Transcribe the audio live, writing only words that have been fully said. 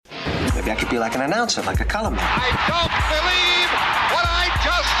Maybe I could be like an announcer, like a color man. I don't believe what I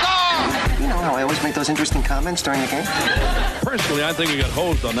just saw! You know how I always make those interesting comments during the game? Personally, I think you got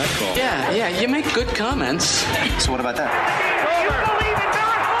hosed on that call. Yeah, you make good comments. So what about that?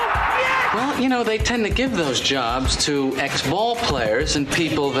 Well, they tend to give those jobs to ex-ball players and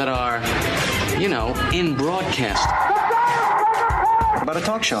people that are, in broadcast. What about a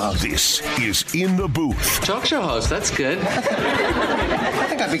talk show host? This is In the Booth. Talk show host, that's good. I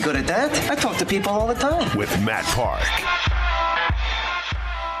think I'd be good at that. I talk to people all the time. With Matt Park.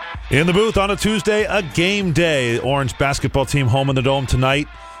 In the Booth on a Tuesday, a game day. Orange basketball team home in the Dome tonight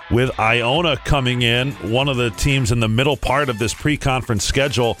with Iona coming in. One of the teams in the middle part of this pre-conference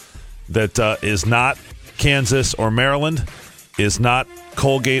schedule that is not Kansas or Maryland, is not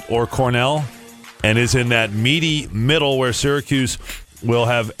Colgate or Cornell, and is in that meaty middle where Syracuse will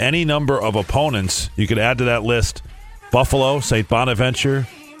have any number of opponents. You could add to that list Buffalo, St. Bonaventure,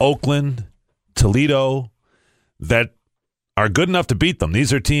 Oakland, Toledo, that are good enough to beat them.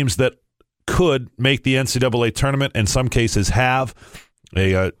 These are teams that could make the NCAA tournament, in some cases have.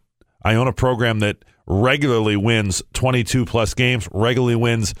 A Iona program that regularly wins 22-plus games, regularly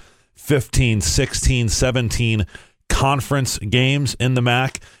wins 15, 16, 17 conference games in the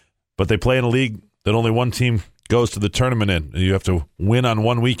MAC, but they play in a league that only one team goes to the tournament in. You have to win on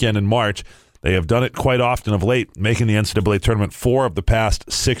one weekend in March. They have done it quite often of late, making the NCAA tournament 4 of the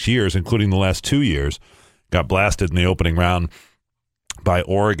past 6 years, including the last 2 years. Got blasted in the opening round by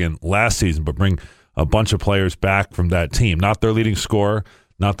Oregon last season, but bring a bunch of players back from that team. Not their leading scorer,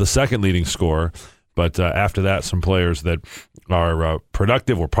 not the second leading scorer, but after that, some players that are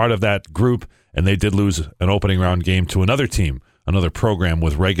productive were part of that group, and they did lose an opening round game to another team, another program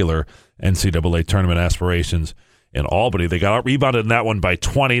with regular NCAA tournament aspirations in Albany. They got out-rebounded in that one by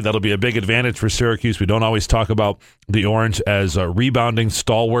 20. That'll be a big advantage for Syracuse. We don't always talk about the Orange as rebounding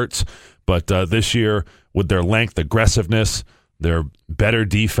stalwarts, but this year, with their length, aggressiveness, their better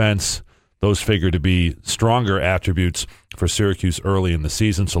defense, those figure to be stronger attributes for Syracuse early in the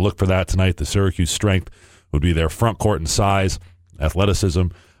season. So look for that tonight. The Syracuse strength would be their front court and size, athleticism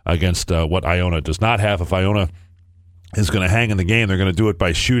against what Iona does not have. If Iona is going to hang in the game, they're going to do it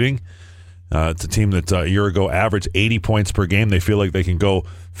by shooting. It's a team that a year ago averaged 80 points per game. They feel like they can go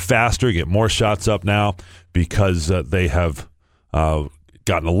faster, get more shots up now because they have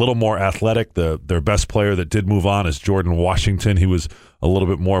gotten a little more athletic. Their best player that did move on is Jordan Washington. He was a little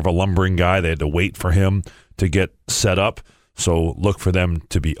bit more of a lumbering guy. They had to wait for him to get set up. So look for them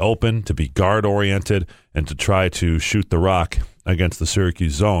to be open, to be guard-oriented, and to try to shoot the rock against the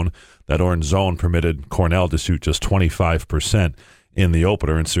Syracuse zone. That Orange zone permitted Cornell to shoot just 25% in the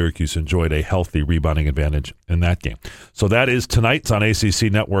opener, and Syracuse enjoyed a healthy rebounding advantage in that game. So that is tonight. It's on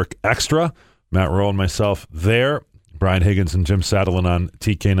ACC Network Extra. Matt Rowe and myself there. Brian Higgins and Jim Saddlein on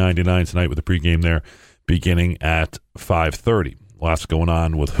TK99 tonight with the pregame there beginning at 5:30. Lots going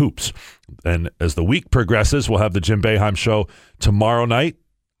on with hoops. And as the week progresses, we'll have the Jim Boeheim Show tomorrow night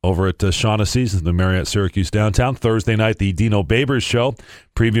over at Shaughnessy's in the Marriott Syracuse downtown. Thursday night, the Dino Babers Show,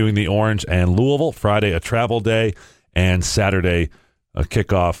 previewing the Orange and Louisville. Friday, a travel day. And Saturday, a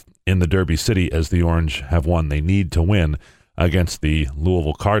kickoff in the Derby City as the Orange have won. They need to win against the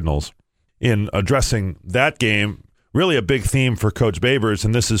Louisville Cardinals. In addressing that game, really a big theme for Coach Babers,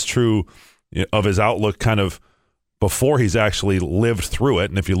 and this is true of his outlook kind of before he's actually lived through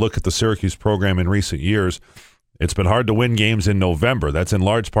it. And if you look at the Syracuse program in recent years, it's been hard to win games in November. That's in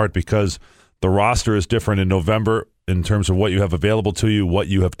large part because the roster is different in November in terms of what you have available to you, what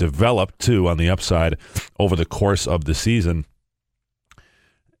you have developed too on the upside over the course of the season.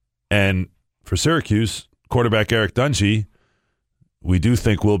 And for Syracuse, quarterback Eric Dungy, we do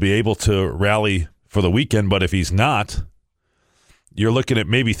think will be able to rally for the weekend, but if he's not, you're looking at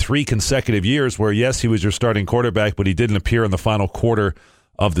maybe 3 consecutive years where, yes, he was your starting quarterback, but he didn't appear in the final quarter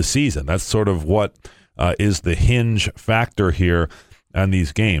of the season. That's sort of what is the hinge factor here on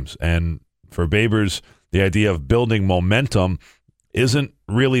these games. And for Babers, the idea of building momentum isn't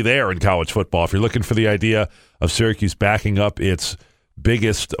really there in college football. If you're looking for the idea of Syracuse backing up its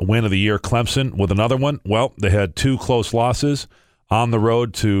biggest win of the year, Clemson, with another one, well, they had 2 close losses on the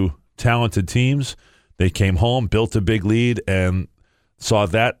road to talented teams. They came home, built a big lead, and saw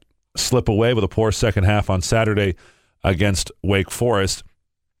that slip away with a poor second half on Saturday against Wake Forest.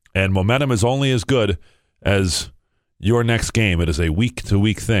 And momentum is only as good as your next game. It is a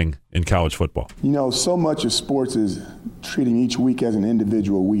week-to-week thing in college football. You know, so much of sports is treating each week as an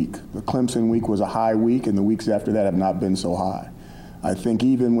individual week. The Clemson week was a high week, and the weeks after that have not been so high. I think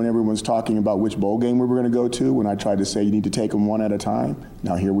even when everyone's talking about which bowl game we were going to go to, when I tried to say you need to take them one at a time,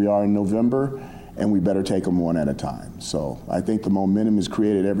 now here we are in November, and we better take them one at a time. So I think the momentum is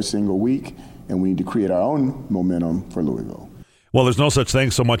created every single week, and we need to create our own momentum for Louisville. Well, there's no such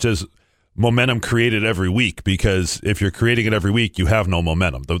thing so much as momentum created every week, because if you're creating it every week, you have no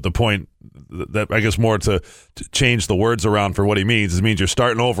momentum. The point that I guess more to change the words around for what he means, it means you're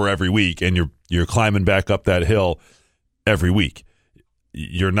starting over every week and you're climbing back up that hill every week.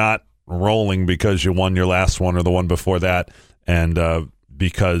 You're not rolling because you won your last one or the one before that, and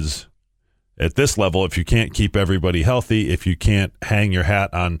because at this level, if you can't keep everybody healthy, if you can't hang your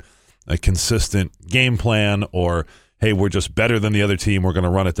hat on a consistent game plan, or hey, we're just better than the other team, we're going to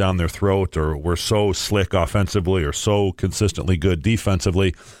run it down their throat, or we're so slick offensively or so consistently good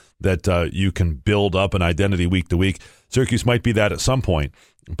defensively that you can build up an identity week to week. Syracuse might be that at some point,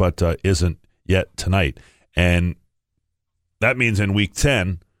 but isn't yet tonight. And that means in week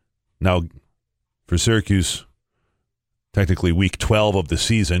 10, now for Syracuse, technically week 12 of the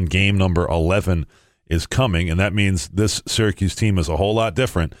season, game number 11 is coming, and that means this Syracuse team is a whole lot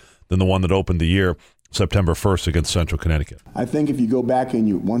different than the one that opened the year September 1st against Central Connecticut. I think if you go back and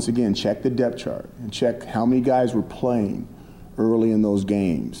you, once again, check the depth chart and check how many guys were playing early in those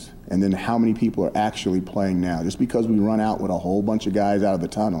games and then how many people are actually playing now. Just because we run out with a whole bunch of guys out of the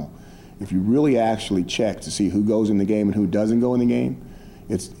tunnel, if you really actually check to see who goes in the game and who doesn't go in the game,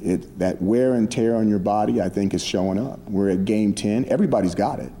 that wear and tear on your body, I think, is showing up. We're at game 10. Everybody's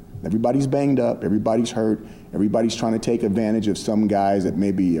got it. Everybody's banged up. Everybody's hurt. Everybody's trying to take advantage of some guys that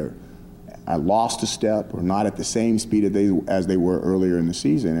maybe are lost a step or not at the same speed as they were earlier in the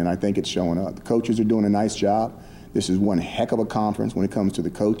season, and I think it's showing up. The coaches are doing a nice job. This is one heck of a conference when it comes to the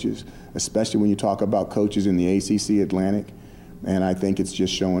coaches, especially when you talk about coaches in the ACC Atlantic, and I think it's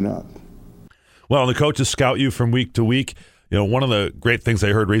just showing up. Well, the coaches scout you from week to week. You know, one of the great things I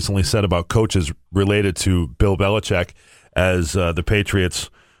heard recently said about coaches related to Bill Belichick as the Patriots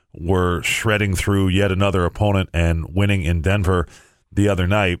were shredding through yet another opponent and winning in Denver the other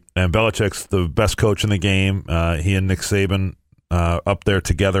night. And Belichick's the best coach in the game. He and Nick Saban up there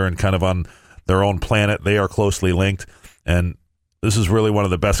together and kind of on their own planet. They are closely linked. And this is really one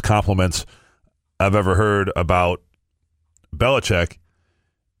of the best compliments I've ever heard about Belichick.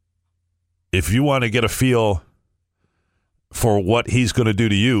 If you want to get a feel for what he's going to do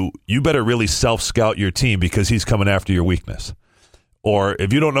to you, you better really self-scout your team, because he's coming after your weakness. Or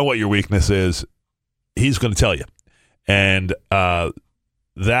if you don't know what your weakness is, he's going to tell you. And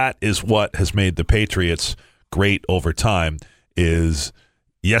that is what has made the Patriots great over time is,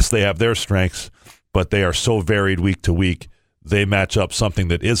 yes, they have their strengths, but they are so varied week to week. They match up something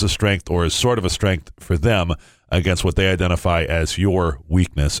that is a strength or is sort of a strength for them against what they identify as your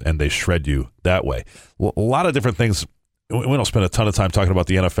weakness, and they shred you that way. Well, a lot of different things. We don't spend a ton of time talking about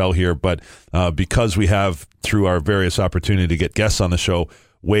the NFL here, but because we have, through our various opportunity to get guests on the show,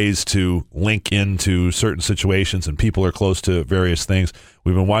 ways to link into certain situations and people are close to various things,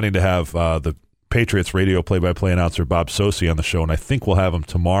 we've been wanting to have the Patriots radio play-by-play announcer Bob Sosi on the show, and I think we'll have him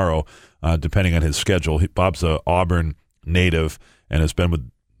tomorrow, depending on his schedule. Bob's an Auburn native and has been with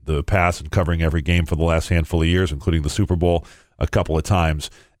the Pats and covering every game for the last handful of years, including the Super Bowl a couple of times.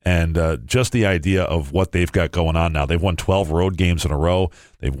 And just the idea of what they've got going on now. They've won 12 road games in a row.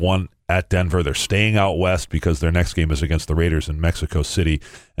 They've won at Denver. They're staying out west because their next game is against the Raiders in Mexico City.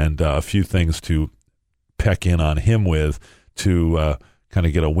 And a few things to peck in on him with to kind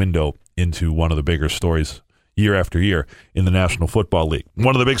of get a window into one of the bigger stories year after year in the National Football League.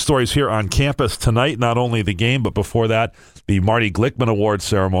 One of the big stories here on campus tonight, not only the game, but before that, the Marty Glickman Award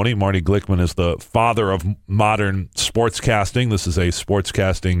ceremony. Marty Glickman is the father of modern sportscasting. This is a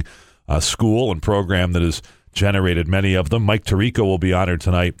sportscasting school and program that has generated many of them. Mike Tirico will be honored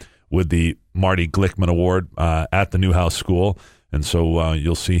tonight with the Marty Glickman Award at the Newhouse School. And so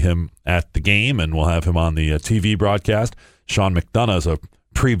you'll see him at the game, and we'll have him on the TV broadcast. Sean McDonough is a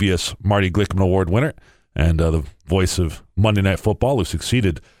previous Marty Glickman Award winner and the voice of Monday Night Football, who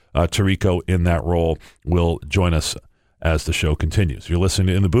succeeded Tirico in that role, will join us as the show continues. You're listening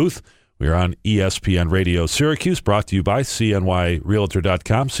to In the Booth. We are on ESPN Radio Syracuse, brought to you by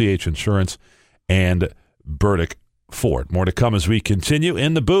CNYRealtor.com, CH Insurance, and Burdick Ford. More to come as we continue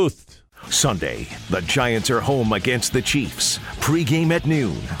In the Booth. Sunday, the Giants are home against the Chiefs. Pre-game at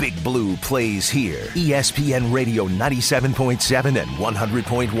noon. Big Blue plays here. ESPN Radio 97.7 and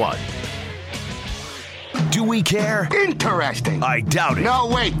 100.1. Do we care? Interesting. I doubt it. No,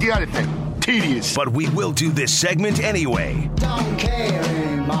 wait, the other thing. Tedious. But we will do this segment anyway. Don't care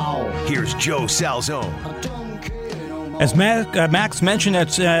anymore. Here's Joe Salzone. As Max mentioned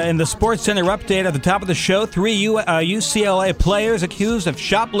in the Sports Center update at the top of the show, 3 UCLA players accused of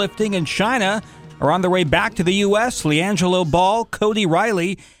shoplifting in China are on their way back to the U.S. LeAngelo Ball, Cody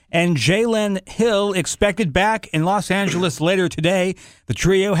Riley, and Jalen Hill expected back in Los Angeles later today. The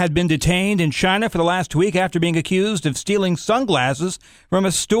trio had been detained in China for the last week after being accused of stealing sunglasses from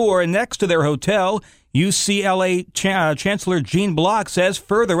a store next to their hotel. UCLA Chancellor Gene Block says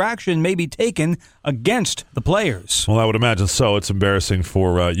further action may be taken against the players. Well, I would imagine so. It's embarrassing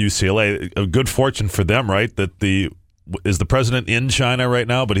for UCLA. A good fortune for them, right? That is the president in China right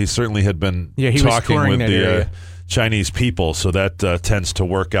now, but he certainly had been talking with the Chinese people, so that tends to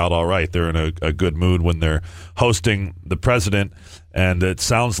work out all right. They're in a good mood when they're hosting the president, and it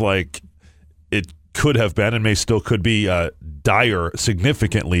sounds like it could have been and could be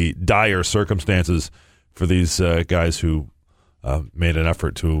significantly dire circumstances for these guys who made an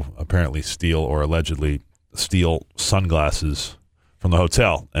effort to apparently steal or allegedly steal sunglasses from the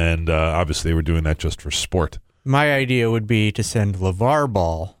hotel. And obviously they were doing that just for sport. My idea would be to send LeVar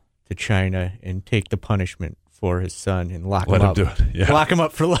Ball to China and take the punishment for his son and lock him up. Let him do it. Yeah. Lock him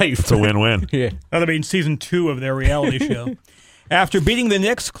up for life. It's a win-win. Yeah. That'll be in season 2 of their reality show. After beating the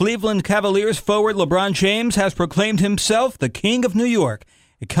Knicks, Cleveland Cavaliers forward LeBron James has proclaimed himself the King of New York.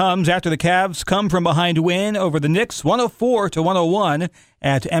 It comes after the Cavs come from behind win over the Knicks 104-101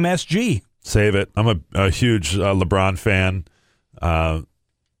 at MSG. Save it. I'm a huge LeBron fan.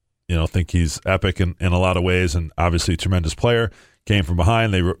 Think he's epic in a lot of ways, and obviously a tremendous player. Came from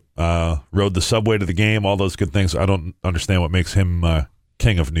behind. They rode the subway to the game, all those good things. I don't understand what makes him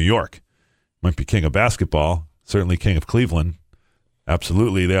King of New York. Might be King of basketball, certainly King of Cleveland.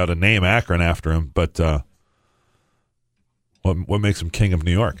 Absolutely, they ought to name Akron after him, but what makes him King of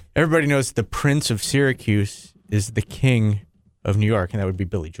New York? Everybody knows the Prince of Syracuse is the King of New York, and that would be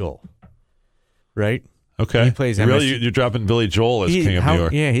Billy Joel, right? Okay. He plays really? You're dropping Billy Joel as King of New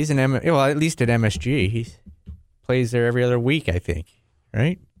York? Yeah, he's at least at MSG. He plays there every other week, I think,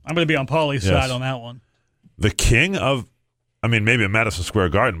 right? I'm going to be on Paulie's side on that one. The King of, maybe at Madison Square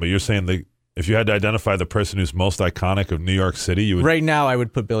Garden, but you're saying if you had to identify the person who's most iconic of New York City, you would... Right now, I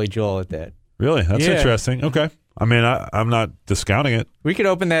would put Billy Joel at that. Really? That's interesting. Okay. I'm not discounting it. We could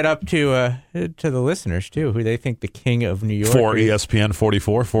open that up to the listeners, too, who they think the King of New York For is. ESPN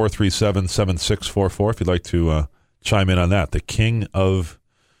 44, 437-7644, if you'd like to chime in on that. The King of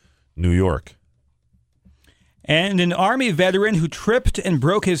New York. And an Army veteran who tripped and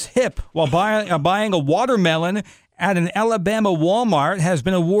broke his hip while buying a watermelon at an Alabama Walmart has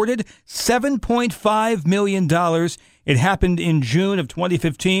been awarded $7.5 million. It happened in June of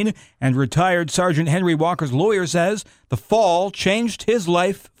 2015, and retired Sergeant Henry Walker's lawyer says the fall changed his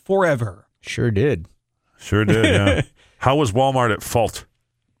life forever. Sure did. Sure did, yeah. How was Walmart at fault?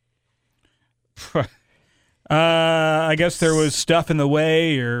 I guess there was stuff in the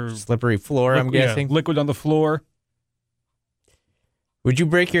way or... Slippery floor, I'm guessing. Yeah, liquid on the floor. Would you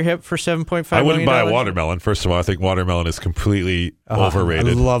break your hip for $7.5 million? I wouldn't buy a watermelon. First of all, I think watermelon is completely overrated.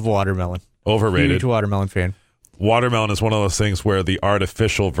 I love watermelon. Overrated. Huge watermelon fan. Watermelon is one of those things where the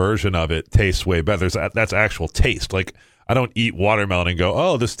artificial version of it tastes way better. That's actual taste. Like, I don't eat watermelon and go,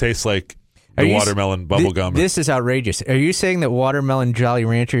 oh, this tastes like the watermelon bubble gum. This is outrageous. Are you saying that watermelon Jolly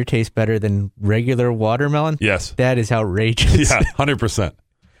Rancher tastes better than regular watermelon? Yes. That is outrageous. Yeah, 100%.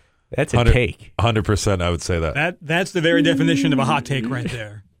 That's a take. 100%, I would say that. That's the very definition of a hot take right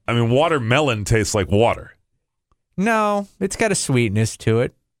there. Watermelon tastes like water. No, it's got a sweetness to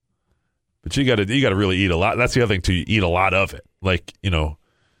it. But you got to really eat a lot. That's the other thing, too. You eat a lot of it. Like,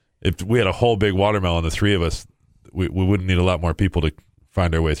 if we had a whole big watermelon, the three of us, we wouldn't need a lot more people to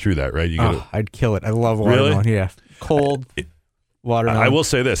find our way through that, right? I'd kill it. I love watermelon. Really? Yeah. Cold watermelon. I will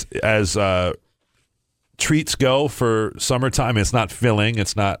say this. As treats go for summertime, it's not filling.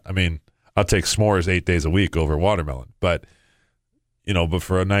 It's not, I'll take s'mores 8 days a week over watermelon. But, but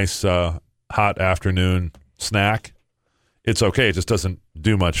for a nice hot afternoon snack, it's okay. It just doesn't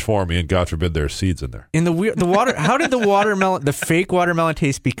do much for me, and God forbid there are seeds in there. In the water, how did the fake watermelon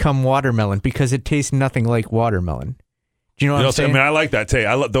taste become watermelon? Because it tastes nothing like watermelon. Do you know what I'm saying? I like that taste.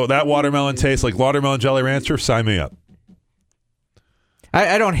 That watermelon taste like watermelon Jolly Rancher. Sign me up.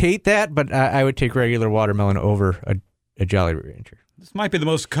 I don't hate that, but I would take regular watermelon over a Jolly Rancher. This might be the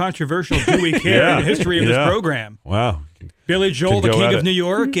most controversial Do We Care in the history of this program. Wow. Billy Joel, the King of New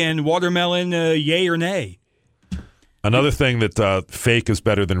York, and watermelon, yay or nay? Another thing that fake is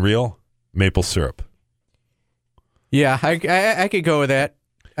better than real, maple syrup. Yeah, I could go with that.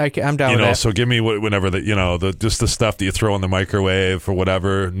 I'm down with that. So give me whenever just the stuff that you throw in the microwave or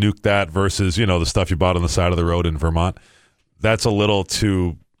whatever, nuke that versus, the stuff you bought on the side of the road in Vermont. That's a little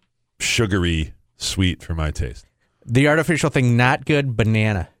too sugary sweet for my taste. The artificial thing, not good,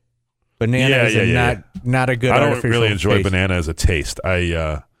 banana. Banana is not a good artificial taste. I don't really enjoy banana as a taste.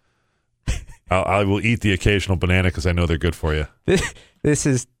 I will eat the occasional banana because I know they're good for you. This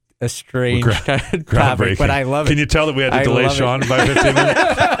is a strange topic, groundbreaking. but I love it. Can you tell that we had to delay Sean by 15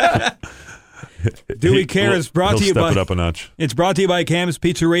 minutes? Do We Care is brought to you by... Step it up a notch. It's brought to you by Cam's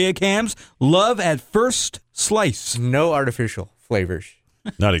Pizzeria. Cam's, love at first slice. No artificial flavors.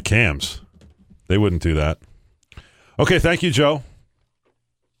 Not at Cam's. They wouldn't do that. Okay, thank you, Joe.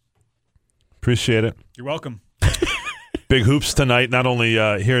 Appreciate it. You're welcome. Big hoops tonight, not only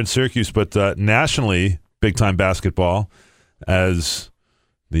here in Syracuse, but nationally, big-time basketball as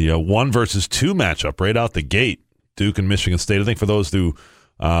the 1 versus 2 matchup right out the gate, Duke and Michigan State. I think for those who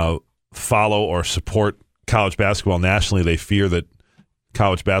follow or support college basketball nationally, they fear that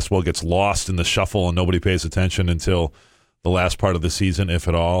college basketball gets lost in the shuffle and nobody pays attention until the last part of the season, if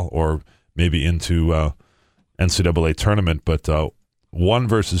at all, or maybe into NCAA tournament. But 1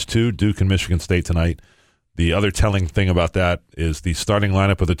 versus 2, Duke and Michigan State tonight. The other telling thing about that is the starting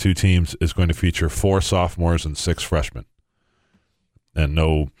lineup of the two teams is going to feature 4 sophomores and 6 freshmen and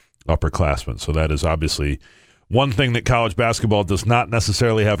no upperclassmen. So that is obviously one thing that college basketball does not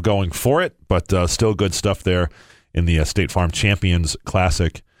necessarily have going for it, but still good stuff there in the State Farm Champions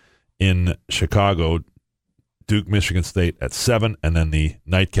Classic in Chicago. Duke, Michigan State at 7, and then the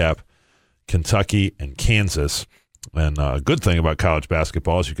nightcap, Kentucky and Kansas. And a good thing about college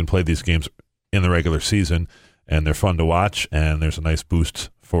basketball is you can play these games in the regular season, and they're fun to watch, and there's a nice boost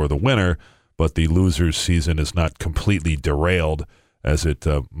for the winner, but the loser's season is not completely derailed as it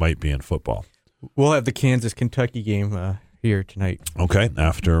might be in football. We'll have the Kansas-Kentucky game here tonight. Okay,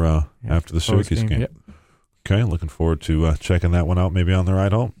 after the Syracuse game. Yep. Okay, looking forward to checking that one out maybe on the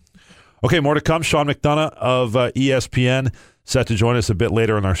ride home. Okay, more to come. Sean McDonough of ESPN set to join us a bit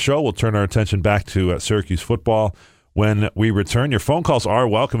later in our show. We'll turn our attention back to Syracuse football when we return. Your phone calls are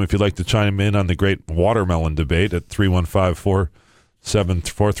welcome if you'd like to chime in on the great watermelon debate at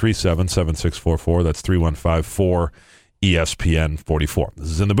 315-437-7644. That's 315-4ESPN44.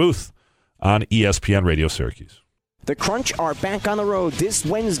 This is In the Booth on ESPN Radio Syracuse. The Crunch are back on the road this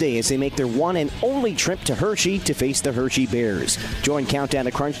Wednesday as they make their one and only trip to Hershey to face the Hershey Bears. Join Countdown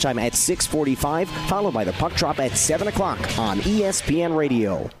to Crunch Time at 6:45, followed by the puck drop at 7 o'clock on ESPN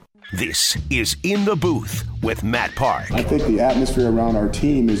Radio. This is In the Booth with Matt Park. I think the atmosphere around our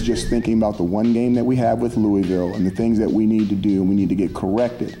team is just thinking about the one game that we have with Louisville and the things that we need to do and we need to get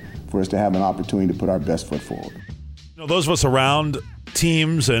corrected for us to have an opportunity to put our best foot forward. Those of us around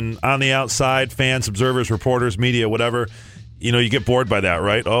teams and on the outside, fans, observers, reporters, media, whatever, you get bored by that,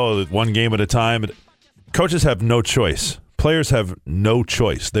 right? Oh, one game at a time. Coaches have no choice. Players have no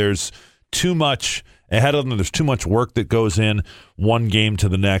choice. There's too much ahead of them. There's too much work that goes in one game to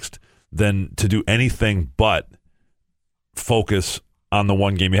the next than to do anything but focus on the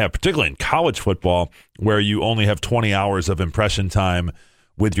one game you have, particularly in college football where you only have 20 hours of impression time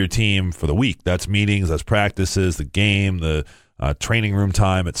with your team for the week. That's meetings, that's practices, the game, the training room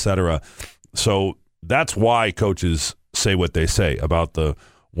time, etc. So that's why coaches say what they say about the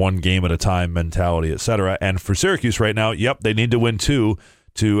one game at a time mentality, etc. And for Syracuse right now, they need to win 2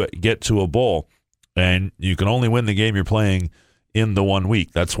 to get to a bowl. And you can only win the game you're playing in the 1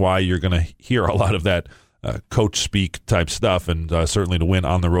 week. That's why you're going to hear a lot of that coach speak type stuff. And certainly to win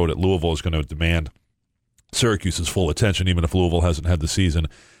on the road at Louisville is going to demand Syracuse's full attention, even if Louisville hasn't had the season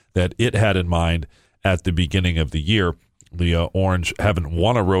that it had in mind at the beginning of the year. The Orange haven't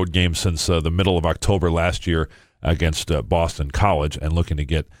won a road game since the middle of October last year against Boston College, and looking to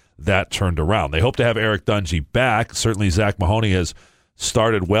get that turned around. They hope to have Eric Dungy back. Certainly Zach Mahoney has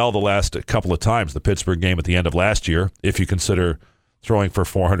started well the last couple of times. The Pittsburgh game at the end of last year, if you consider throwing for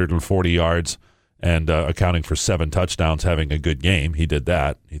 440 yards and accounting for 7 touchdowns, having a good game. He did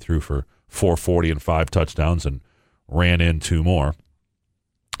that. He threw for 440 and 5 touchdowns and ran in 2 more.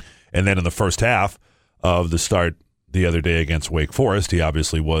 And then in the first half of the start the other day against Wake Forest, he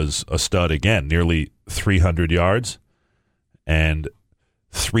obviously was a stud again, nearly 300 yards and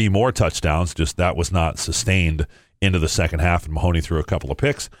 3 more touchdowns. Just that was not sustained into the second half, and Mahoney threw a couple of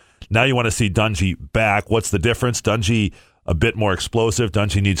picks. Now you want to see Dungy back. What's the difference? Dungy a bit more explosive.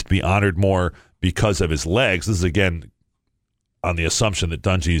 Dungy needs to be honored more because of his legs. This is, again, on the assumption that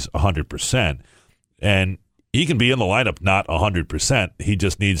Dungy's 100%. And he can be in the lineup not 100%. He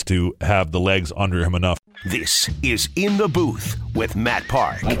just needs to have the legs under him enough. This is In the Booth with Matt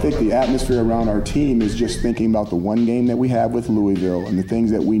Park. I think the atmosphere around our team is just thinking about the one game that we have with Louisville and the things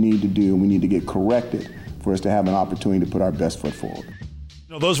that we need to do and we need to get corrected for us to have an opportunity to put our best foot forward.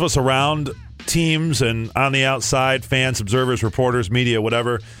 Those of us around teams and on the outside, fans, observers, reporters, media,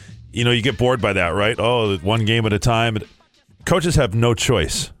 whatever, you get bored by that, right? Oh, one game at a time. Coaches have no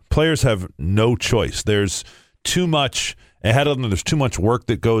choice. Players have no choice. There's too much ahead of them. There's too much work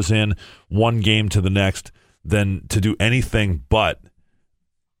that goes in one game to the next than to do anything but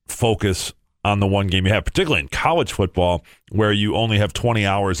focus on the one game you have, particularly in college football, where you only have 20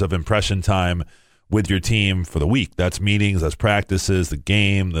 hours of impression time with your team for the week. That's meetings, that's practices, the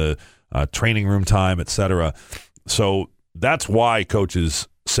game, the training room time, etc. So that's why coaches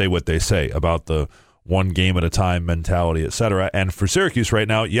say what they say about the one game at a time mentality, etc. And for Syracuse right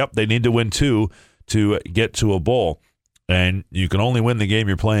now, yep, they need to win 2 to get to a bowl. And you can only win the game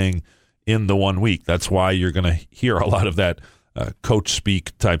you're playing in the 1 week. That's why you're going to hear a lot of that coach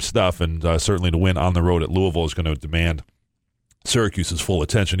speak type stuff, and certainly to win on the road at Louisville is going to demand Syracuse's full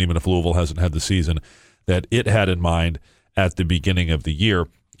attention, even if Louisville hasn't had the season that it had in mind at the beginning of the year.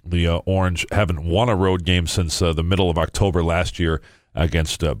 The Orange haven't won a road game since the middle of October last year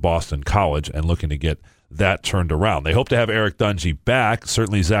against Boston College, and looking to get that turned around. They hope to have Eric Dungey back.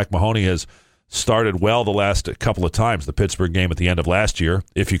 Certainly Zach Mahoney has started well the last couple of times. The Pittsburgh game at the end of last year,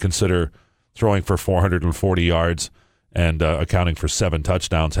 if you consider throwing for 440 yards and accounting for 7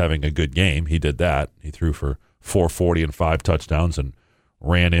 touchdowns, having a good game. He did that. He threw for 440 and 5 touchdowns and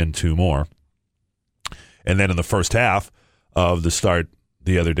ran in 2 more. And then in the first half of the start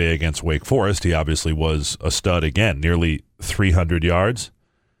the other day against Wake Forest, he obviously was a stud again, nearly 300 yards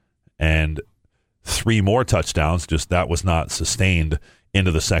and 3 more touchdowns. Just that was not sustained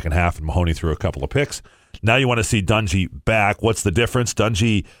into the second half, and Mahoney threw a couple of picks. Now you want to see Dungey back. What's the difference?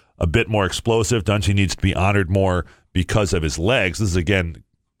 Dungey a bit more explosive. Dungey needs to be honored more because of his legs. This is, again,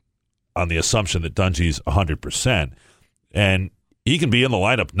 on the assumption that Dungey's 100%. And he can be in the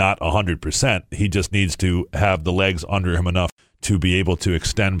lineup not 100%. He just needs to have the legs under him enough to be able to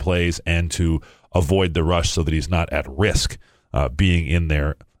extend plays and to avoid the rush so that he's not at risk being in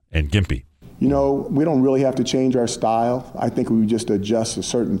there and gimpy. You know, we don't really have to change our style. I think we just adjust to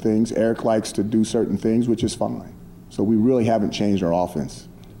certain things. Eric likes to do certain things, which is fine. So we really haven't changed our offense.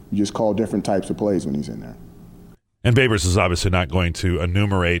 We just call different types of plays when he's in there. And Babers is obviously not going to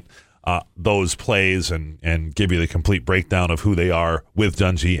enumerate those plays and give you the complete breakdown of who they are with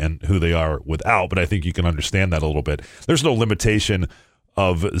Dungey and who they are without, but I think you can understand that a little bit. There's no limitation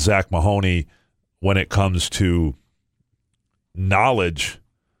of Zach Mahoney when it comes to knowledge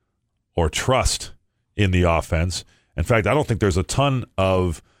or trust in the offense. In fact, I don't think there's a ton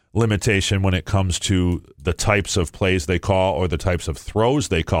of limitation when it comes to the types of plays they call or the types of throws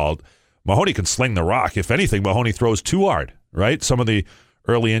they called. Mahoney can sling the rock. If anything, Mahoney throws too hard, right? Some of the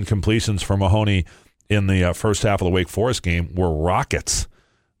early incompletions for Mahoney in the first half of the Wake Forest game were rockets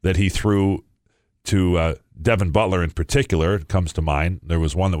that he threw to Devin Butler in particular. It comes to mind. There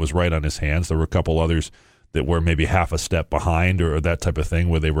was one that was right on his hands. There were a couple others that were maybe half a step behind or that type of thing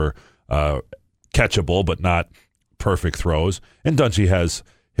where they were catchable but not perfect throws. And Dungey has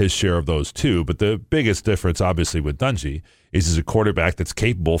his share of those too. But the biggest difference, obviously, with Dungey is he's a quarterback that's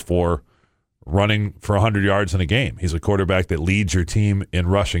capable for running for 100 yards in a game. He's a quarterback that leads your team in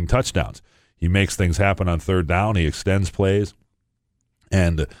rushing touchdowns. He makes things happen on third down. He extends plays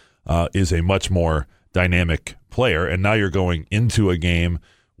and is a much more dynamic player. And now you're going into a game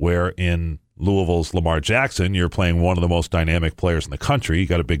where in Louisville's Lamar Jackson, you're playing one of the most dynamic players in the country. He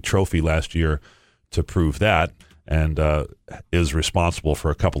got a big trophy last year to prove that and is responsible for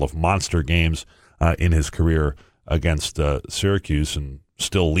a couple of monster games in his career against Syracuse and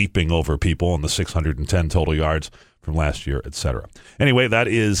still leaping over people in the 610 total yards from last year, etc. Anyway, that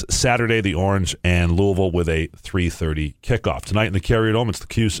is Saturday, the Orange and Louisville with a 3:30 kickoff. Tonight in the Carrier Dome, it's the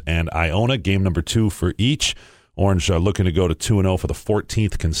Cuse and Iona, game number 2 for each. Orange looking to go to 2-0 for the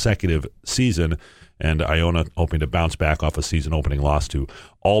 14th consecutive season, and Iona hoping to bounce back off a season-opening loss to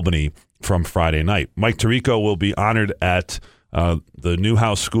Albany from Friday night. Mike Tirico will be honored at the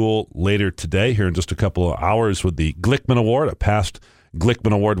Newhouse School later today, here in just a couple of hours, with the Glickman Award. A past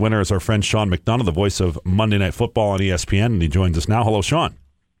Glickman Award winner is our friend Sean McDonough, the voice of Monday Night Football on ESPN, and he joins us now. Hello, Sean.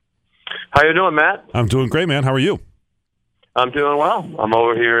 How you doing, Matt? I'm doing great, man. How are you? I'm doing well. I'm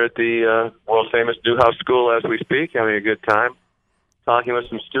over here at the world-famous Newhouse School as we speak, having a good time, talking with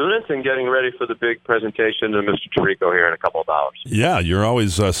some students and getting ready for the big presentation to Mr. Tirico here in a couple of hours. Yeah, you're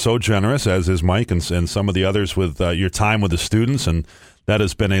always so generous, as is Mike and some of the others, with your time with the students, and that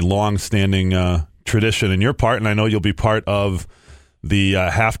has been a long-standing tradition in your part, and I know you'll be part of the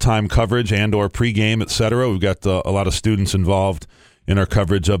halftime coverage and or pregame, et cetera. We've got a lot of students involved in our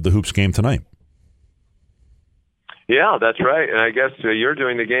coverage of the Hoops game tonight. Yeah, that's right. And I guess you're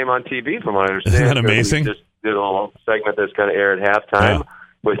doing the game on TV, from what I understand. Isn't that amazing? We just did a little segment that's going to air at halftime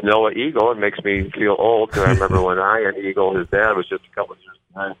with Noah Eagle. It makes me feel old, because I remember when Ian Eagle, his dad, was just a couple of years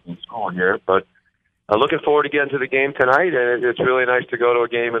behind in school here. But looking forward to getting to the game tonight, and it's really nice to go to a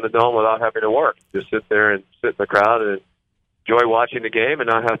game in the Dome without having to work. Just sit there and sit in the crowd and enjoy watching the game and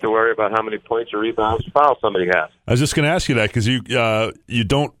not have to worry about how many points or rebounds or fouls somebody has. I was just going to ask you that because you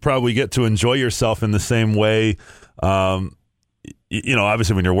don't probably get to enjoy yourself in the same way.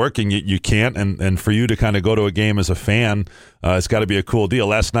 Obviously when you're working, you can't, and for you to kind of go to a game as a fan, it's got to be a cool deal.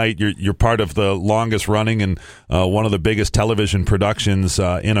 Last night, you're part of the longest running and one of the biggest television productions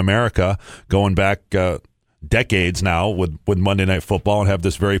in America, going back decades now with Monday Night Football, and have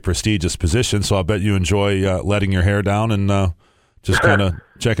this very prestigious position. So I bet you enjoy letting your hair down and just kind of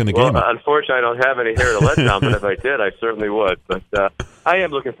checking the game. Unfortunately, I don't have any hair to let down, but if I did, I certainly would. But I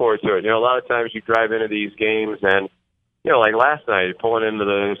am looking forward to it. A lot of times you drive into these games and, like last night, you're pulling into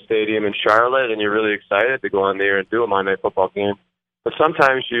the stadium in Charlotte, and you're really excited to go on there and do a Monday Night Football game. But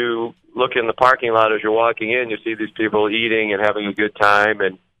sometimes you look in the parking lot as you're walking in, you see these people eating and having a good time,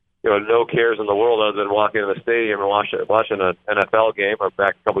 and no cares in the world other than walking in the stadium and watching an NFL game, or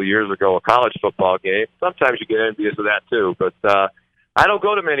back a couple of years ago, a college football game. Sometimes you get envious of that too. But I don't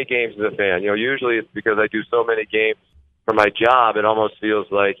go to many games as a fan. Usually it's because I do so many games for my job. It almost feels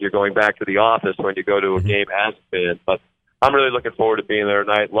like you're going back to the office when you go to a game as a fan. But I'm really looking forward to being there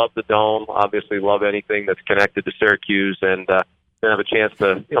tonight. Love the Dome. Obviously love anything that's connected to Syracuse, and have a chance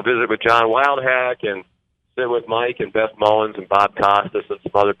to visit with John Wildhack and sit with Mike and Beth Mullins and Bob Costas and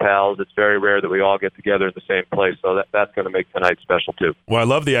some other pals. It's very rare that we all get together in the same place, so that's going to make tonight special too. Well, I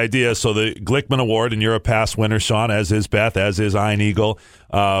love the idea. So the Glickman Award, and you're a past winner, Sean, as is Beth, as is Ian Eagle.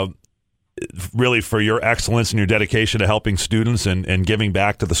 Really for your excellence and your dedication to helping students and giving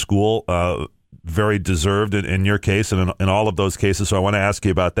back to the school. Very deserved in your case and in all of those cases. So I want to ask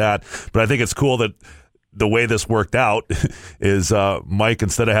you about that. But I think it's cool that the way this worked out is Mike,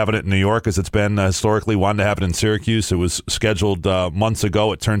 instead of having it in New York, as it's been historically, wanted to have it in Syracuse. It was scheduled months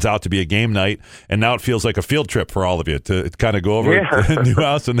ago. It turns out to be a game night, and now it feels like a field trip for all of you to kind of go over to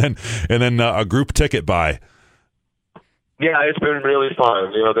Newhouse and then a group ticket buy. Yeah, it's been really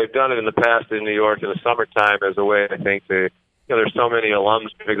fun. They've done it in the past in New York in the summertime as a way, I think, to there's so many alums,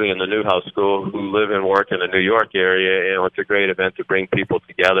 particularly in the Newhouse School, who live and work in the New York area. It's a great event to bring people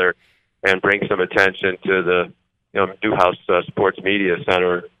together and bring some attention to the Newhouse Sports Media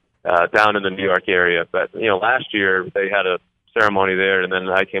Center down in the New York area. But last year they had a ceremony there, and then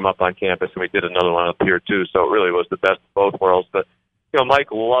I came up on campus and we did another one up here too. So it really was the best of both worlds. But Mike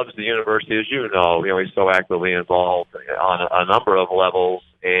loves the university, as you know. He's so actively involved on a number of levels,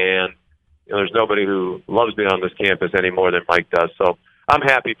 and there's nobody who loves being on this campus any more than Mike does. So I'm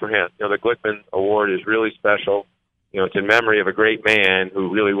happy for him. The Glickman Award is really special. It's in memory of a great man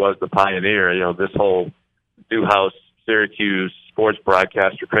who really was the pioneer. This whole Newhouse, Syracuse sports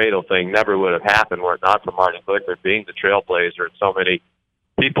broadcaster cradle thing never would have happened were it not for Marty Glickman being the trailblazer and so many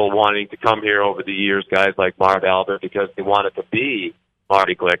people wanting to come here over the years, guys like Marv Albert, because they wanted to be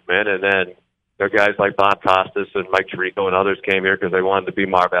Marty Glickman, and then guys like Bob Costas and Mike Tirico and others came here because they wanted to be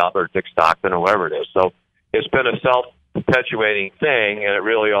Marv Albert, Dick Stockton, or whoever it is. So it's been a self-perpetuating thing, and it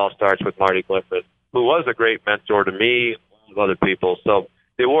really all starts with Marty Glickman, who was a great mentor to me and other people. So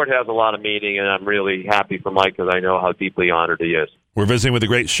the award has a lot of meaning, and I'm really happy for Mike because I know how deeply honored he is. We're visiting with the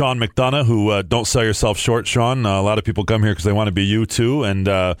great Sean McDonough, who don't sell yourself short, Sean. A lot of people come here because they want to be you too,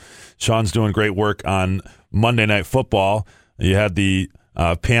 and Sean's doing great work on Monday Night Football. You had the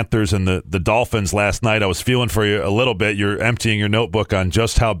Panthers and the Dolphins last night. I was feeling for you a little bit. You're emptying your notebook on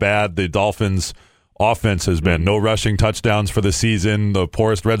just how bad the Dolphins' offense has been. No rushing touchdowns for the season, the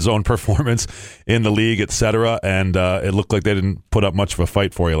poorest red zone performance in the league, etc. And it looked like they didn't put up much of a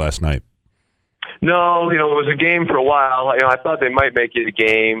fight for you last night. No, it was a game for a while. I thought they might make it a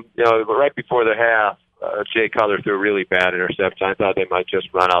game. But right before the half, Jay Cutler threw a really bad interception. I thought they might just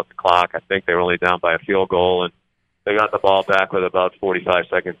run out the clock. I think they were only down by a field goal, and they got the ball back with about 45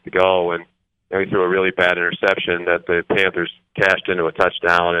 seconds to go, and he threw a really bad interception that the Panthers cashed into a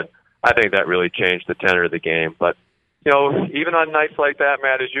touchdown, and I think that really changed the tenor of the game. But, even on nights like that,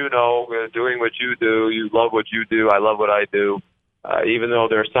 Matt, as you know, doing what you do, you love what you do, I love what I do. Even though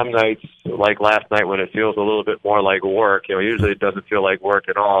there are some nights, like last night, when it feels a little bit more like work, usually it doesn't feel like work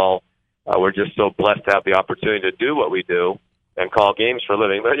at all. We're just so blessed to have the opportunity to do what we do and call games for a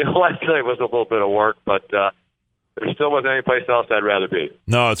living. But, last night was a little bit of work, but there still wasn't any place else I'd rather be.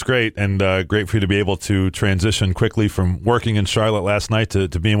 No, it's great, and great for you to be able to transition quickly from working in Charlotte last night to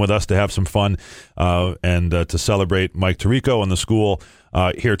being with us to have some fun and to celebrate Mike Tirico and the school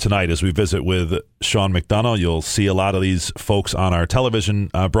here tonight as we visit with Sean McDonough. You'll see a lot of these folks on our television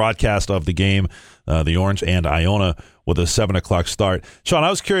broadcast of the game, the Orange and Iona, with a 7 o'clock start. Sean, I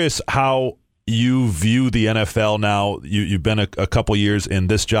was curious how you view the NFL now. You've been a couple years in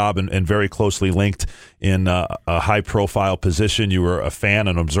this job and very closely linked in a high-profile position. You were a fan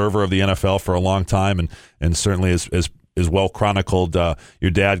and observer of the NFL for a long time, and certainly as is well chronicled.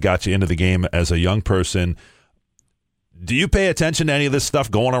 Your dad got you into the game as a young person. Do you pay attention to any of this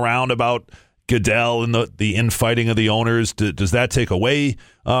stuff going around about Goodell and the infighting of the owners? Does that take away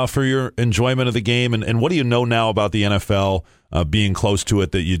for your enjoyment of the game? And what do you know now about the NFL being close to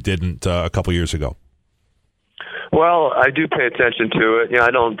it that you didn't a couple years ago? Well, I do pay attention to it.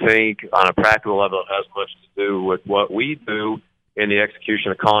 I don't think on a practical level it has much to do with what we do in the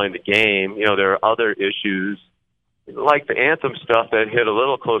execution of calling the game. There are other issues like the anthem stuff that hit a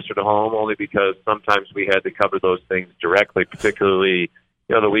little closer to home only because sometimes we had to cover those things directly, particularly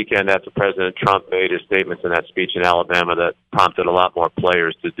the weekend after President Trump made his statements in that speech in Alabama that prompted a lot more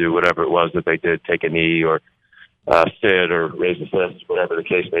players to do whatever it was that they did, take a knee or sit or raise a fist, whatever the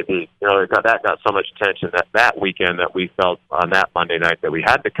case may be. That got so much attention that weekend that we felt on that Monday night that we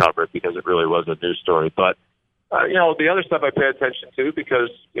had to cover it because it really was a news story. But, the other stuff I pay attention to because,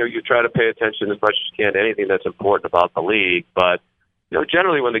 you try to pay attention as much as you can to anything that's important about the league. But,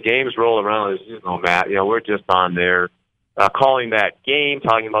 generally when the games roll around, as you know, Matt, we're just on there calling that game,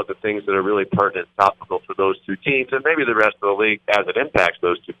 talking about the things that are really pertinent and topical for those two teams and maybe the rest of the league as it impacts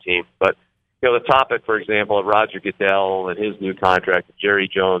those two teams. But, the topic, for example, of Roger Goodell and his new contract with Jerry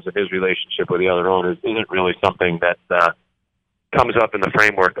Jones and his relationship with the other owners isn't really something that comes up in the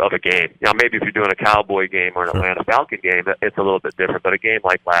framework of a game. Maybe if you're doing a Cowboy game or an Atlanta Falcon game, it's a little bit different. But a game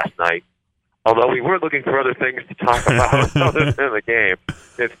like last night, although we were looking for other things to talk about other than the game,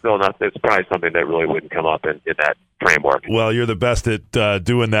 it's still not. It's probably something that really wouldn't come up in that framework. Well, you're the best at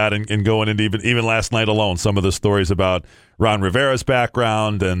doing that and going into even last night alone, some of the stories about Ron Rivera's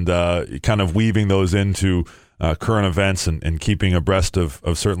background and kind of weaving those into current events and keeping abreast of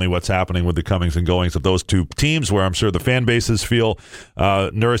certainly what's happening with the comings and goings of those two teams where I'm sure the fan bases feel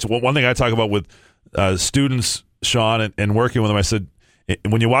nourished. One thing I talk about with students, Sean, and working with them, I said,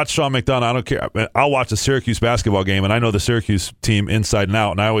 when you watch Sean McDonough, I don't care. I'll watch a Syracuse basketball game, and I know the Syracuse team inside and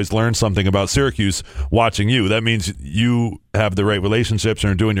out, and I always learn something about Syracuse watching you. That means you have the right relationships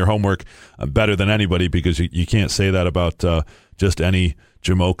and are doing your homework better than anybody because you can't say that about just any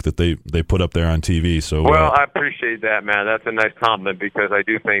jamoke that they put up there on TV. So, well, I appreciate that, man. That's a nice compliment because I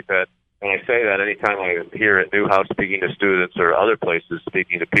do think that when I say that anytime I'm here at Newhouse speaking to students or other places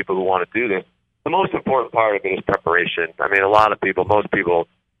speaking to people who want to do this, the most important part of it is preparation. I mean, most people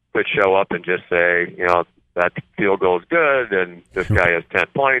could show up and just say, that field goal is good and this guy has 10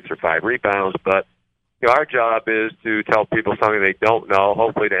 points or 5 rebounds. But our job is to tell people something they don't know,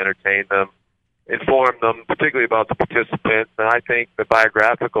 hopefully to entertain them, inform them, particularly about the participants. And I think the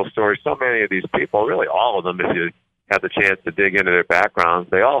biographical stories, so many of these people, really all of them, if you have the chance to dig into their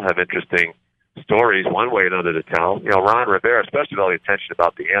backgrounds, they all have interesting stories one way or another to tell. Ron Rivera, especially with all the attention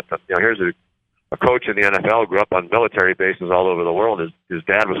about the anthem. Here's a coach in the NFL, grew up on military bases all over the world. His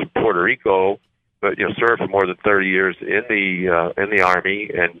dad was from Puerto Rico, but served for more than 30 years in the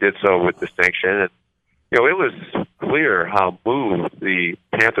Army and did so with distinction. And it was clear how moved the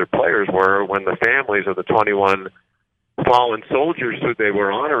Panther players were when the families of the 21 fallen soldiers who they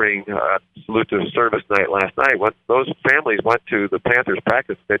were honoring, salute to service night last night, when those families went to the Panthers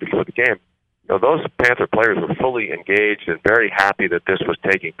practice the day before the game. Those Panther players were fully engaged and very happy that this was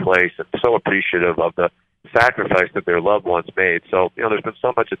taking place and so appreciative of the sacrifice that their loved ones made. So, there's been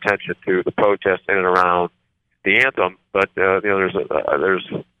so much attention to the protests in and around the anthem, but, there's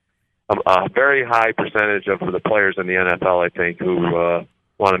a very high percentage of the players in the NFL, I think, who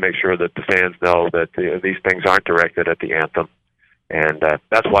want to make sure that the fans know that these things aren't directed at the anthem. And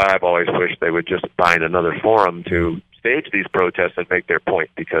that's why I've always wished they would just find another forum to stage these protests and make their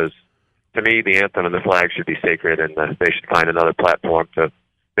point, because to me, the anthem and the flag should be sacred, and they should find another platform to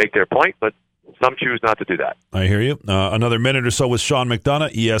make their point, but some choose not to do that. I hear you. Another minute or so with Sean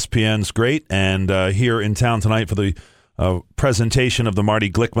McDonough, ESPN's great, and here in town tonight for the presentation of the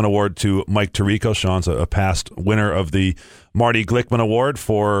Marty Glickman Award to Mike Tirico. Sean's a past winner of the Marty Glickman Award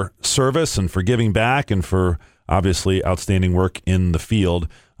for service and for giving back and for obviously outstanding work in the field,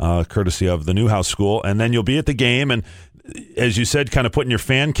 courtesy of the Newhouse School. And then you'll be at the game, and as you said, kind of putting your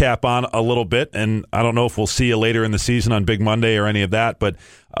fan cap on a little bit, and I don't know if we'll see you later in the season on Big Monday or any of that, but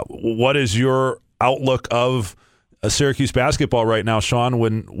what is your outlook of Syracuse basketball right now, Sean,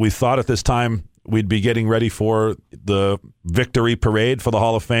 when we thought at this time we'd be getting ready for the victory parade for the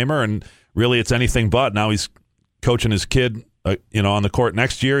Hall of Famer, and really it's anything but. Now he's coaching his kid on the court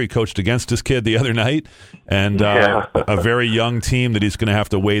next year. He coached against his kid the other night, and a very young team that he's going to have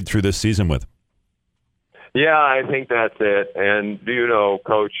to wade through this season with. Yeah, I think that's it. And you know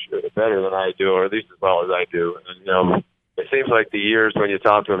Coach better than I do, or at least as well as I do. And, it seems like the years when you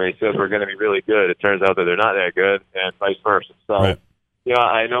talk to him and he says we're going to be really good, it turns out that they're not that good, and vice versa. So, right.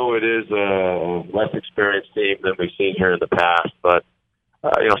 I know it is a less experienced team than we've seen here in the past, but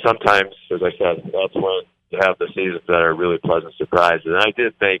sometimes, as I said, that's when you have the seasons that are really pleasant surprises. And I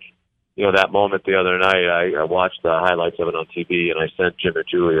did think, that moment the other night, I watched the highlights of it on TV, and I sent Jim and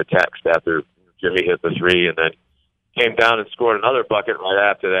Julie a text after Jimmy hit the three, and then came down and scored another bucket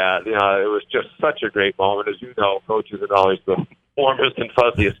right after that. It was just such a great moment. As you know, coach isn't always the warmest and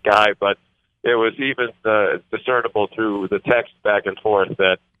fuzziest guy, but it was even discernible through the text back and forth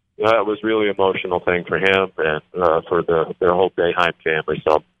that it was really an emotional thing for him and for their whole Boeheim family.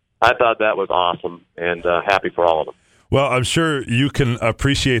 So I thought that was awesome, and happy for all of them. Well, I'm sure you can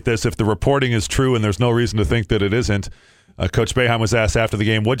appreciate this if the reporting is true, and there's no reason to think that it isn't. Coach Boeheim was asked after the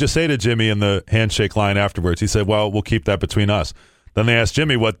game, what'd you say to Jimmy in the handshake line afterwards? He said, well, we'll keep that between us. Then they asked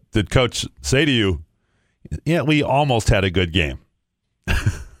Jimmy, what did Coach say to you? Yeah, we almost had a good game.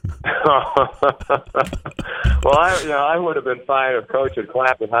 Well, I would have been fine if Coach had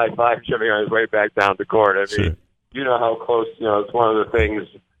clapped and high-fived Jimmy on his way back down to court. I mean, You know how close, it's one of the things,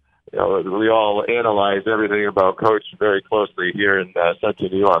 we all analyze everything about Coach very closely here in Central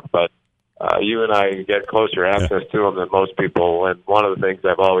New York, but you and I get closer access to him than most people, and one of the things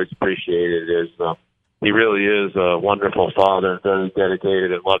I've always appreciated is he really is a wonderful father, very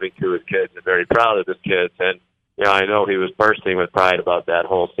dedicated and loving to his kids, and very proud of his kids. And I know he was bursting with pride about that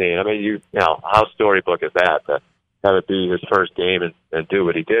whole scene. I mean, how storybook is that to have it be his first game and do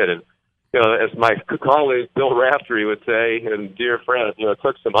what he did? And as my colleague Bill Raftery would say, and dear friend, it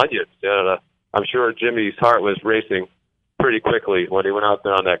took some onions. I'm sure Jimmy's heart was racing pretty quickly when he went out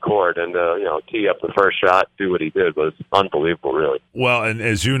there on that court and, tee up the first shot, do what he did was unbelievable, really. Well, and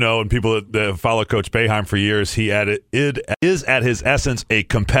as you know, and people that follow Coach Boeheim for years, he is at his essence a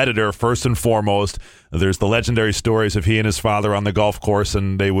competitor first and foremost. There's the legendary stories of he and his father on the golf course,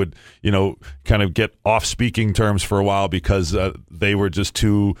 and they would, kind of get off speaking terms for a while because they were just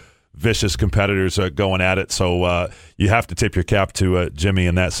two vicious competitors going at it. So you have to tip your cap to Jimmy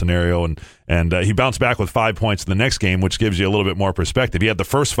in that scenario. And he bounced back with 5 points in the next game, which gives you a little bit more perspective. He had the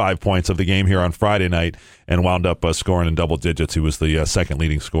first 5 points of the game here on Friday night and wound up scoring in double digits. He was the second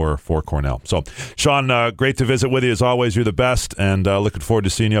leading scorer for Cornell. So, Sean, great to visit with you as always. You're the best, and looking forward to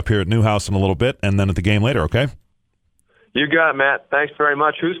seeing you up here at Newhouse in a little bit and then at the game later, okay? You got it, Matt. Thanks very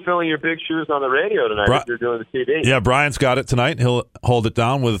much. Who's filling your big shoes on the radio tonight if you're doing the TV? Yeah, Brian's got it tonight. He'll hold it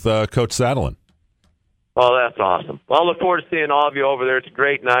down with Coach Saddlin. Oh, that's awesome. Well, I look forward to seeing all of you over there. It's a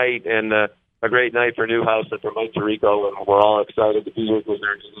great night, and a great night for Newhouse and for Mike Tirico, and we're all excited to be here because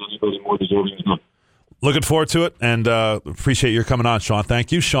there's anybody more deserving than them. Looking forward to it, and appreciate your coming on, Sean.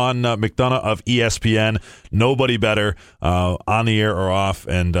 Thank you. Sean McDonough of ESPN. Nobody better on the air or off,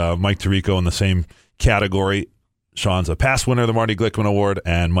 and Mike Tirico in the same category. Sean's a past winner of the Marty Glickman Award,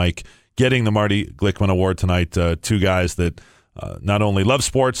 and Mike getting the Marty Glickman Award tonight. Two guys that not only love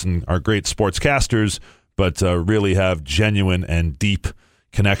sports and are great sportscasters, but really have genuine and deep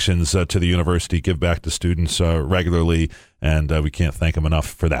connections to the university, give back to students regularly, and we can't thank them enough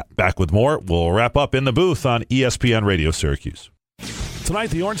for that. Back with more. We'll wrap up in the booth on ESPN Radio Syracuse.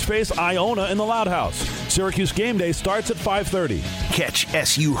 Tonight, the Orange face Iona in the Loud House. Syracuse game day starts at 5:30. Catch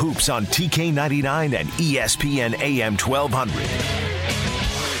SU Hoops on TK99 and ESPN AM 1200.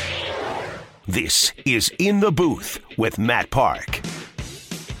 This is In the Booth with Matt Park.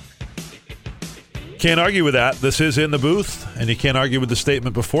 Can't argue with that. This is In the Booth, and you can't argue with the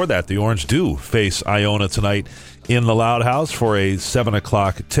statement before that. The Orange do face Iona tonight in the Loud House for a 7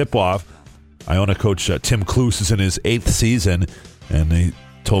 o'clock tip-off. Iona coach Tim Kloos is in his 8th season, and he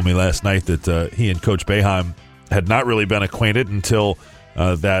told me last night that he and Coach Boeheim had not really been acquainted until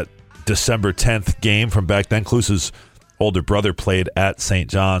that December 10th game from back then. Kloos's older brother played at St.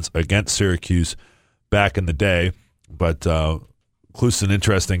 John's against Syracuse back in the day, but Kloos is an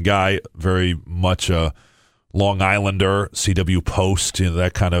interesting guy, very much a Long Islander, CW Post,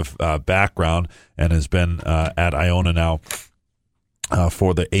 that kind of background, and has been at Iona now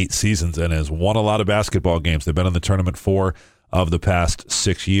for the 8 seasons and has won a lot of basketball games. They've been in the tournament 4 of the past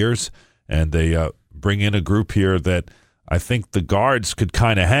 6 years, and they bring in a group here that I think the guards could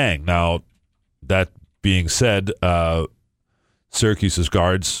kind of hang. Now, that being said, Syracuse's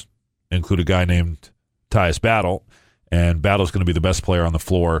guards include a guy named Tyus Battle, and Battle's going to be the best player on the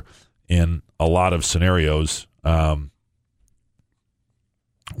floor in a lot of scenarios when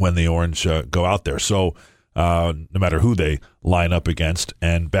the Orange go out there. So no matter who they line up against,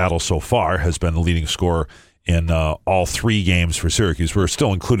 and Battle so far has been the leading scorer in all 3 games for Syracuse. We're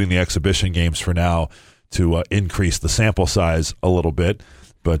still including the exhibition games for now to increase the sample size a little bit,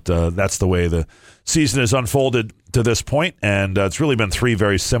 but that's the way the season has unfolded to this point, and it's really been 3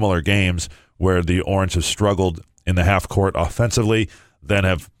 very similar games where the Orange have struggled in the half court offensively. then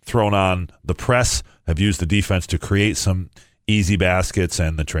have thrown on the press, have used the defense to create some easy baskets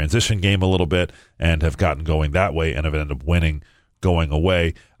and the transition game a little bit, and have gotten going that way and have ended up winning going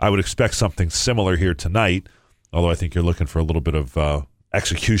away. I would expect something similar here tonight, although I think you're looking for a little bit of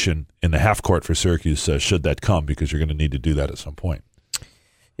execution in the half court for Syracuse should that come, because you're going to need to do that at some point.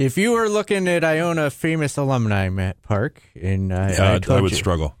 If you were looking at Iona famous alumni, Matt Park, and I would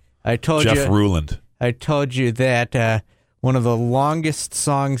struggle. I told Jeff you, Ruland. I told you that one of the longest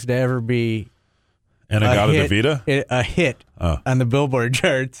songs to ever be a hit on the Billboard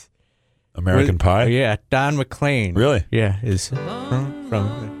charts. American Pie? Yeah, Don McLean. Really? Yeah, is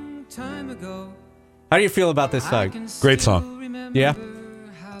from. How do you feel about this song? Great song. Yeah.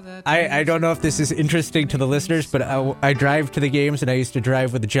 I don't know if this is interesting to the listeners, but I drive to the games, and I used to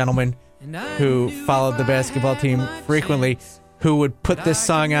drive with a gentleman who followed the basketball team frequently, who would put this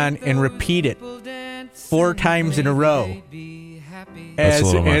song on and repeat it 4 times in a row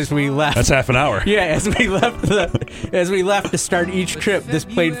as we left. That's half an hour. Yeah, as we left to start each trip, this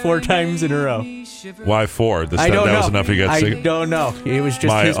played 4 times in a row. Why 4? I don't know. Was enough you got sick? I don't know. It was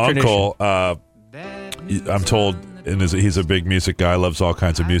just his tradition. My uncle, I'm told, and he's a big music guy, loves all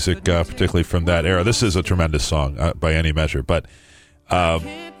kinds of music, particularly from that era. This is a tremendous song by any measure, but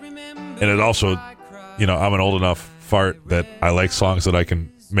and it also, I'm an old enough fart that I like songs that I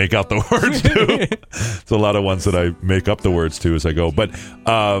can make out the words to. It's a lot of ones that I make up the words to as I go. But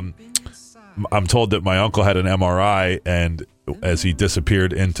I'm told that my uncle had an MRI, and as he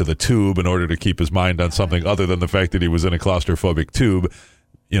disappeared into the tube in order to keep his mind on something other than the fact that he was in a claustrophobic tube,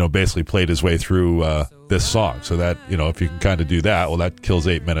 basically played his way through this song. So that, if you can kind of do that, well, that kills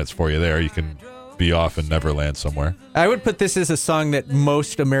 8 minutes for you there. You can be off in Neverland somewhere. I would put this as a song that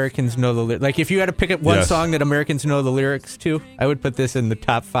most Americans know the lyrics. Like, if you had to pick up one song that Americans know the lyrics to, I would put this in the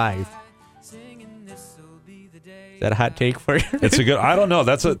top 5. Is that a hot take for you? It's a good, I don't know.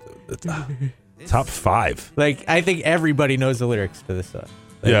 That's a top 5. Like, I think everybody knows the lyrics to this song.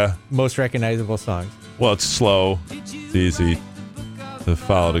 Yeah. Most recognizable songs. Well, it's slow. It's easy to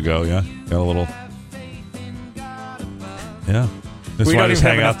follow to go, yeah? Got a little... Yeah. That's why I just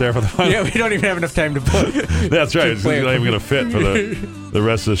hang out there for the final. Yeah, we don't even have enough time to play. That's right. It's not even going to fit for the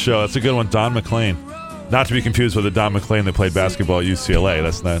rest of the show. That's a good one. Don McLean. Not to be confused with the Don McLean that played basketball at UCLA.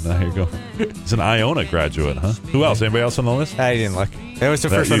 That's not here you go. He's an Iona graduate, huh? Who else? Anybody else on the list? I didn't look. That was the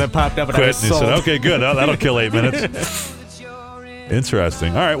first one that popped up, and I was sold. You said, okay, good. That'll kill 8 minutes.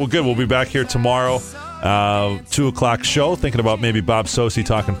 Interesting. All right, well, good. We'll be back here tomorrow. 2 o'clock show. Thinking about maybe Bob Sosi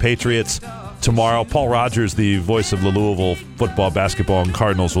talking Patriots tomorrow. Paul Rogers, the voice of the Louisville football, basketball, and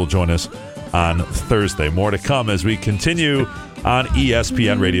Cardinals, will join us on Thursday. More to come as we continue on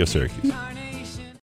ESPN Radio Syracuse.